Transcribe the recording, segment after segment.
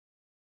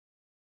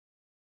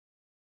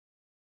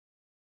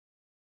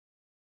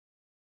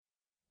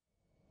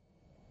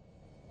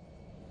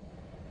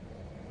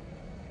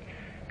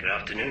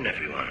afternoon,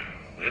 everyone.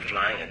 We're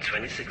flying at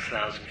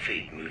 26,000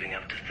 feet, moving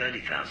up to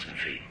 30,000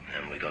 feet,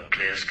 and we've got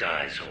clear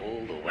skies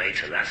all the way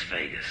to Las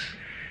Vegas.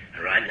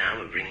 And right now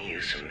we're bringing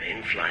you some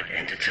in-flight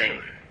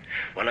entertainment.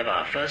 One of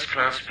our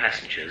first-class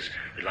passengers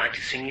would like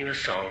to sing you a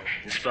song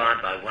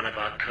inspired by one of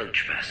our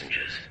coach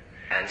passengers.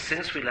 And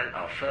since we let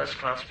our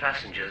first-class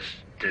passengers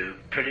do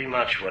pretty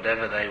much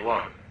whatever they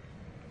want,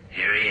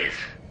 here he is.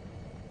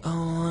 I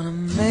wanna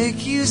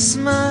make you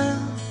smile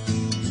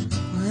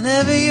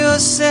whenever you're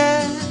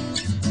sad,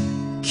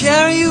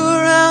 carry you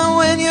around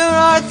when your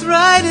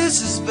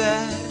arthritis is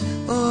bad.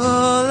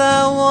 All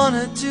I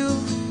wanna do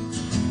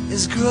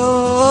is grow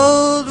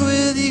old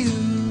with you.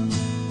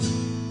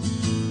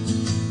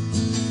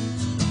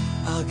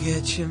 I'll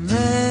get you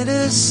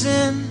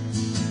medicine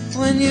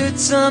when your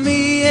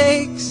tummy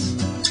aches,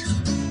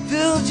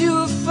 build you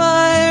a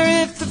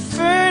fire if the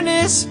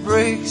furnace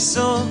breaks.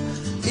 Oh,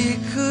 it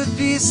could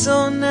be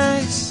so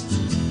nice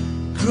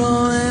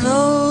growing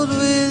old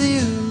with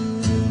you.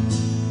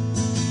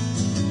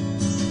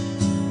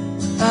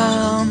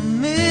 I'll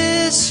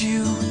miss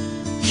you,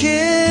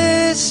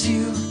 kiss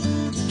you,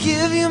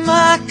 give you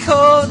my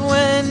coat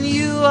when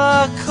you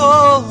are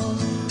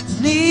cold,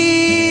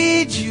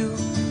 need you,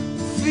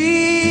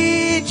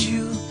 feed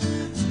you,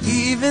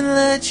 even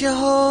let you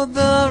hold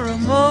the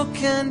remote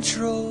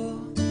control.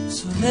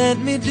 So let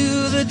me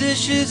do the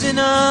dishes in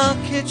our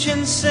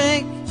kitchen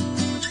sink,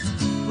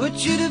 put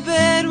you to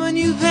bed when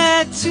you've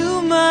had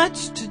too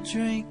much to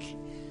drink.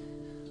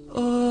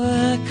 Or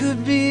I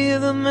could be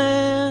the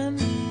man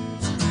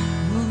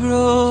who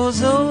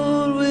grows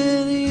old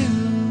with you.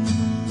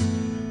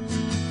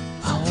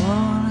 I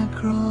wanna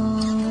grow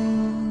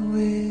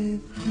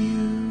with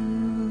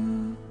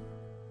you.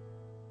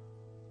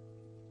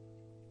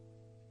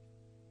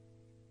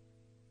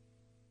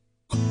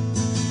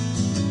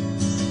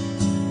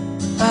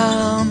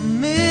 I'll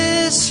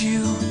miss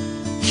you,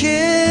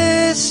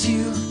 kiss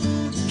you,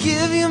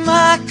 give you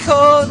my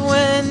coat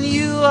when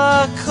you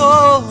are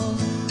cold,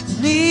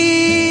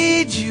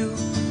 need you,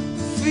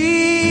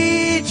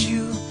 feed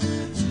you,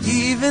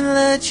 even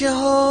let you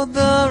hold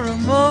the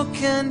remote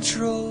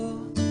control.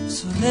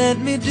 So let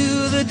me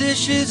do the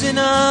dishes in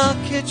our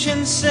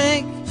kitchen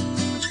sink,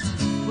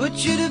 put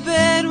you to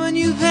bed when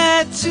you've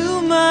had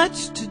too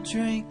much to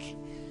drink.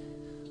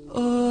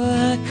 Or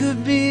I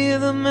could be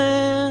the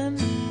man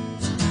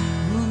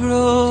who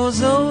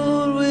grows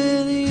old